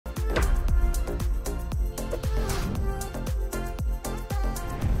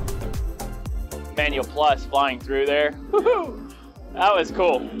manual plus flying through there. Woohoo! That was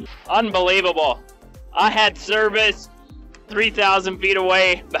cool. Unbelievable. I had service 3,000 feet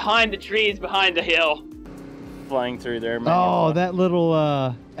away, behind the trees, behind the hill. Flying through there. Oh, that little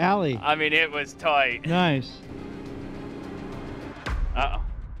alley. I mean, it was tight. Nice. Uh-oh.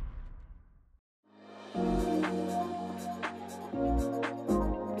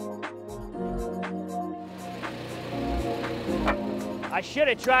 I should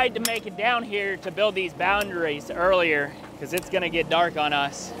have tried to make it down here to build these boundaries earlier, because it's gonna get dark on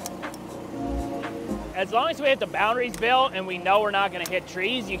us. As long as we have the boundaries built and we know we're not gonna hit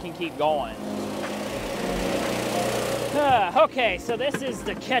trees, you can keep going. Okay, so this is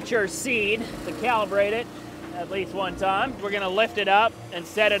the catcher seed to calibrate it at least one time. We're gonna lift it up and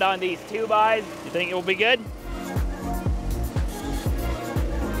set it on these 2x. You think it will be good?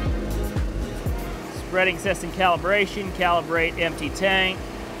 Spreading system calibration, calibrate empty tank.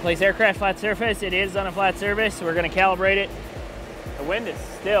 Place aircraft flat surface, it is on a flat surface, so we're gonna calibrate it. The wind is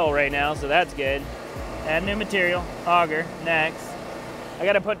still right now, so that's good. Add new material, auger, next. I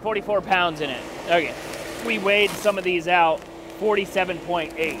gotta put 44 pounds in it. Okay, we weighed some of these out,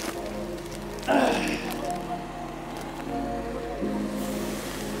 47.8.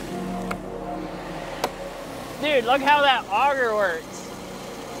 Dude, look how that auger works.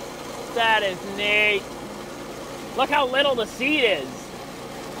 That is neat. Look how little the seed is.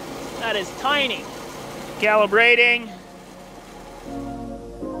 That is tiny. Calibrating.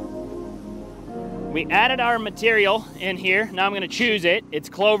 We added our material in here. Now I'm gonna choose it. It's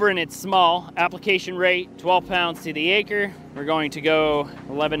clover and it's small. Application rate, 12 pounds to the acre. We're going to go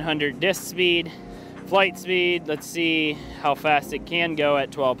 1100 disc speed. Flight speed, let's see how fast it can go at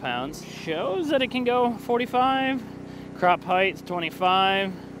 12 pounds. Shows that it can go 45. Crop height,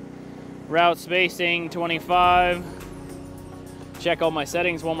 25. Route spacing, 25. Check all my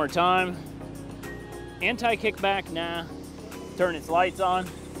settings one more time. Anti-kickback, nah. Turn its lights on.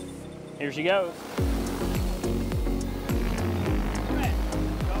 Here she goes.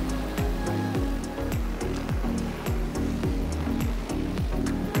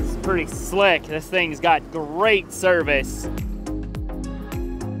 It's pretty slick. This thing's got great service.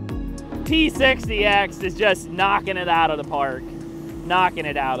 T60X is just knocking it out of the park. Knocking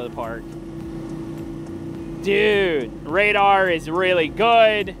it out of the park. Dude, radar is really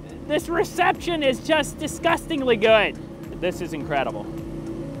good. This reception is just disgustingly good. This is incredible.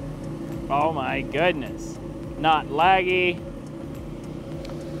 Oh my goodness. Not laggy.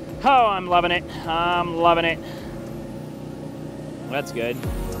 Oh, I'm loving it. I'm loving it. That's good.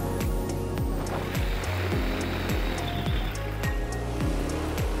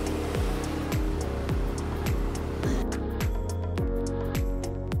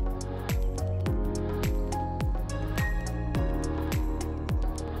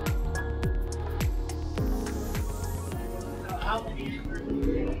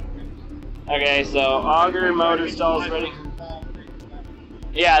 Okay, so auger motor stall's ready.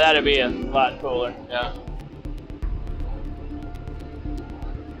 Yeah, that'd be a lot cooler. Yeah.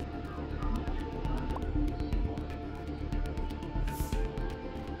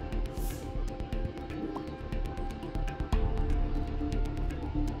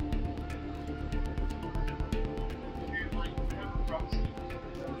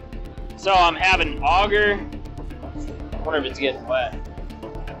 So I'm having auger. I wonder if it's getting wet.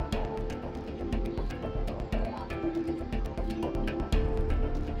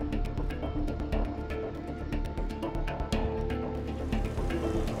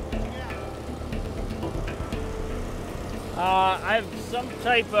 I have some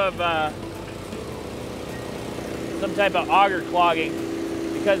type of auger clogging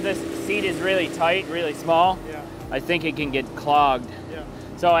because this seat is really tight, really small. Yeah. I think it can get clogged. Yeah.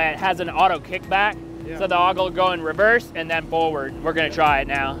 So it has an auto kickback. Yeah. So the auger will go in reverse and then forward. We're gonna try it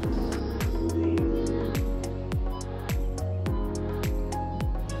now.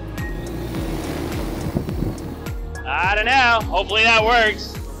 I don't know. Hopefully that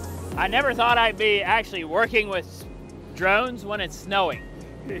works. I never thought I'd be actually working with drones when it's snowing.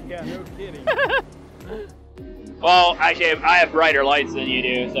 Yeah, no kidding. Well, actually, I have brighter lights than you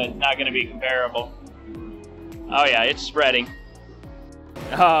do, so it's not going to be comparable. Oh yeah, it's spreading.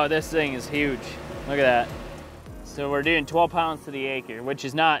 Oh, this thing is huge. Look at that. So we're doing 12 pounds to the acre, which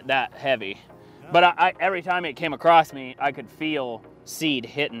is not that heavy. No. But I every time it came across me, I could feel seed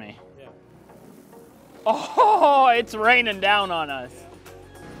hitting me. Yeah. Oh, it's raining down on us.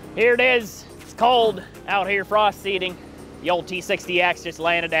 Here it is. It's cold out here, frost seeding. The old T60X just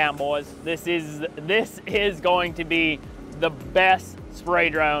laying it down, boys. This is going to be the best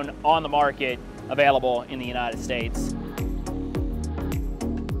spray drone on the market available in the United States.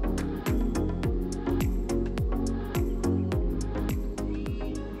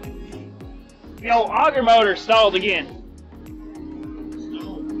 Yo, auger motor stalled again.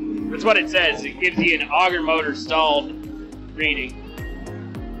 That's what it says. It gives you an auger motor stalled reading.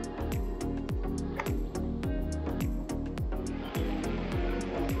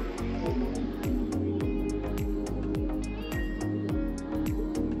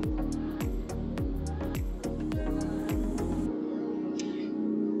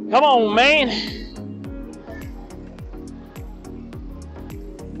 Come on, man.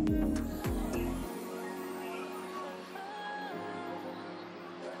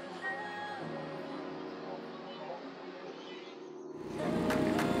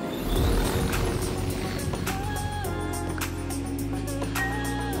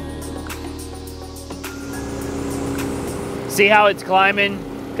 See how it's climbing?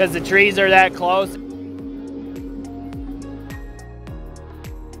 Because the trees are that close.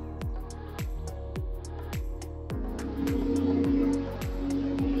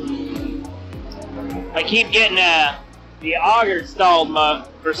 I keep getting the auger stalled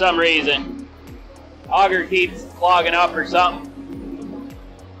for some reason. Auger keeps clogging up or something.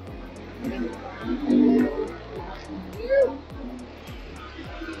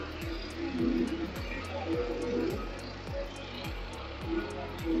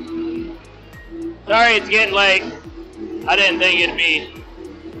 Sorry it's getting late. I didn't think it'd be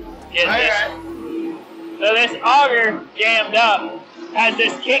getting this. So this auger jammed up has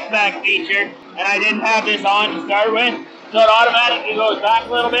this kickback feature, and I didn't have this on to start with, so it automatically goes back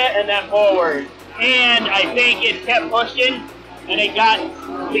a little bit and then forward. And I think it kept pushing, and it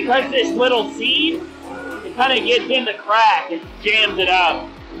got, because this little seed, it kind of gets in the crack, it jams it up.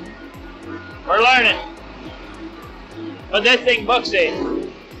 We're learning. But this thing books it.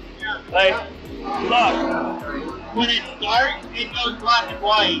 Like, look, when it starts, it goes black and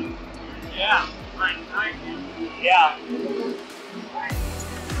white. Yeah. Yeah.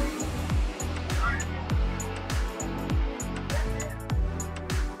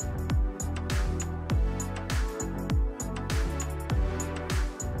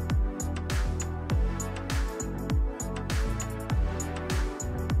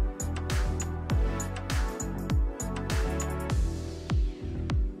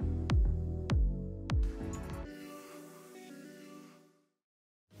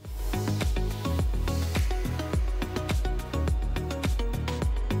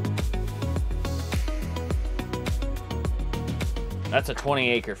 That's a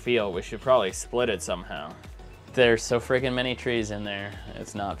 20-acre field. We should probably split it somehow. There's so freaking many trees in there.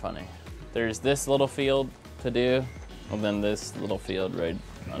 It's not funny. There's this little field to do, and then this little field right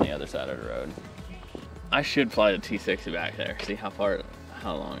on the other side of the road. I should fly the T60 back there, see how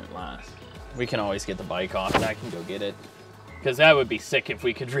long it lasts. We can always get the bike off and I can go get it. Because that would be sick if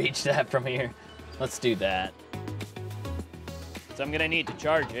we could reach that from here. Let's do that. So I'm gonna need to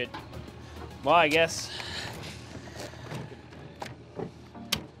charge it. Well, I guess.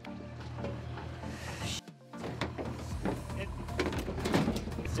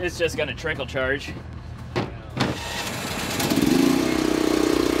 It's just gonna trickle charge.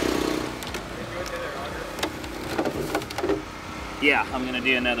 Yeah, I'm gonna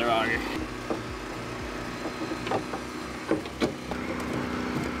do another auger.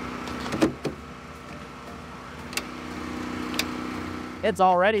 It's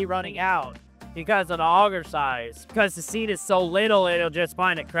already running out because of the auger size. Because the seed is so little, it'll just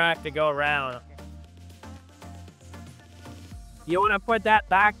find a crack to go around. You want to put that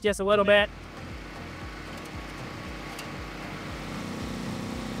back just a little bit?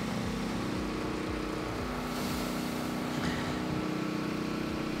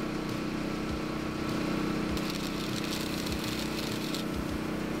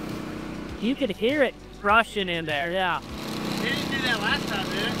 You could hear it rushing in there, yeah. You didn't do that last time,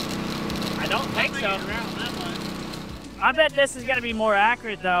 did it? I don't think so. I bet this is going to be more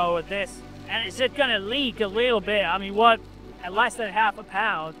accurate, though, with this. And it's just going to leak a little bit. I mean, what? At less than half a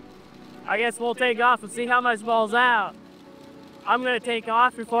pound. I guess we'll take off and see how much falls out. I'm going to take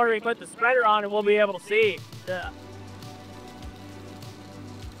off before we put the spreader on and we'll be able to see. Yeah.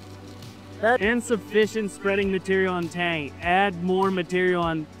 Insufficient spreading material in tank. Add more material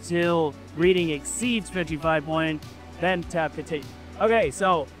until reading exceeds 55 point, then tap continue. Okay,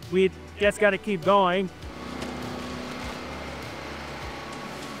 so we just got to keep going.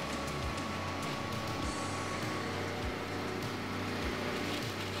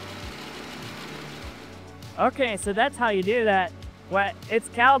 Okay, so that's how you do that. Well, it's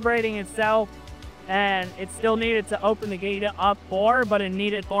calibrating itself, and it still needed to open the gate up more, but it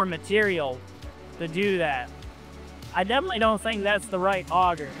needed more material to do that. I definitely don't think that's the right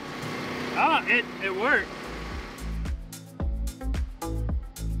auger. Oh, it worked.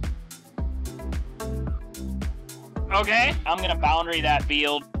 Okay, I'm gonna boundary that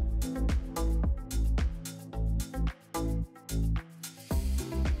field.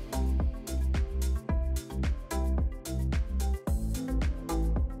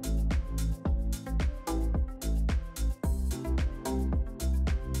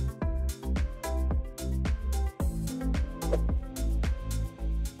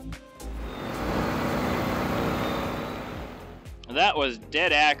 That was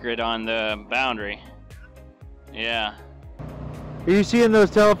dead accurate on the boundary. Yeah. Are you seeing those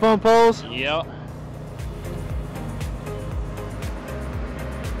telephone poles? Yep.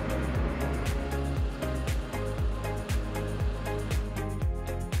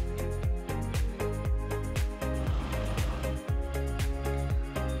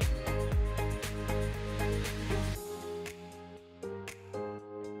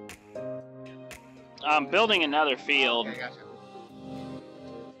 I'm building another field. Okay, gotcha.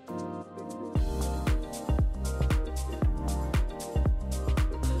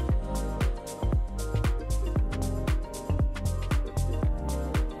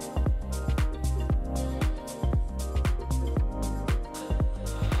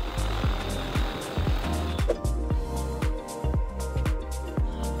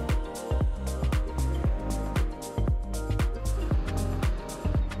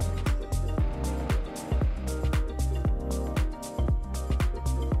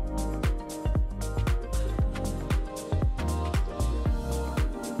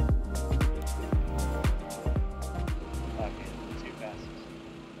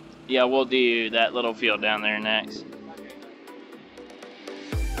 Yeah, we'll do that little field down there next.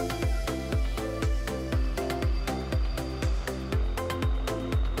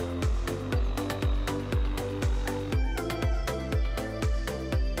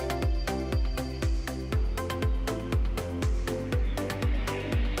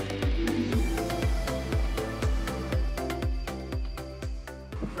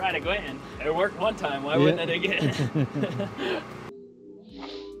 Right again. It worked one time, why wouldn't it again?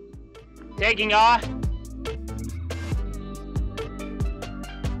 Taking off.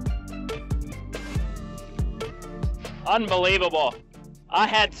 Unbelievable. I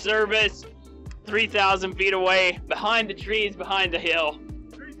had service 3,000 feet away, behind the trees, behind the hill.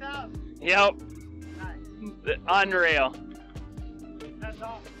 3,000? Yep. Nice. Unreal. That's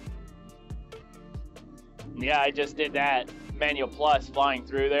awesome. Yeah, I just did that. Manual Plus flying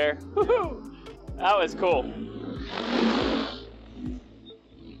through there. Woohoo! That was cool.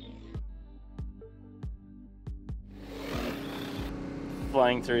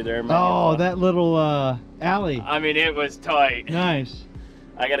 Flying through there. Oh, that little alley. I mean, it was tight. Nice.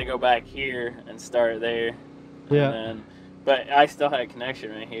 I got to go back here and start there. Yeah. But I still had a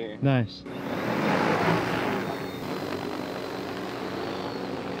connection right here. Nice.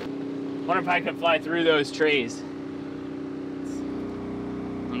 Wonder if I could fly through those trees.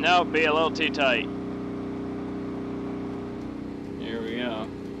 Nope, be a little too tight. Here we go.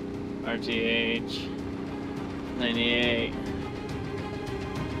 RTH 98.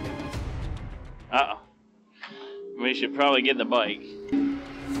 Uh-oh. We should probably get the bike.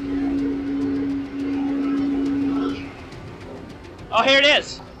 Oh, here it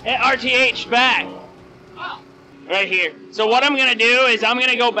is. RTH back. Right here. So what I'm gonna do is I'm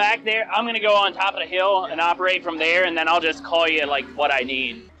gonna go back there. I'm gonna go on top of the hill and operate from there, and then I'll just call you like what I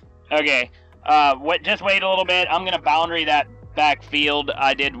need. Okay. Just wait a little bit. I'm gonna boundary that back field.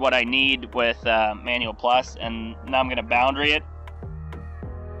 I did what I need with Manual Plus, and now I'm gonna boundary it.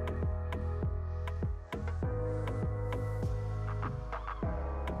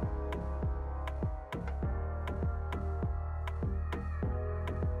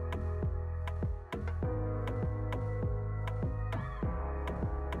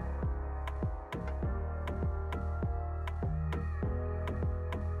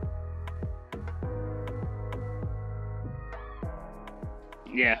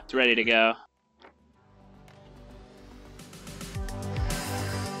 Yeah, it's ready to go.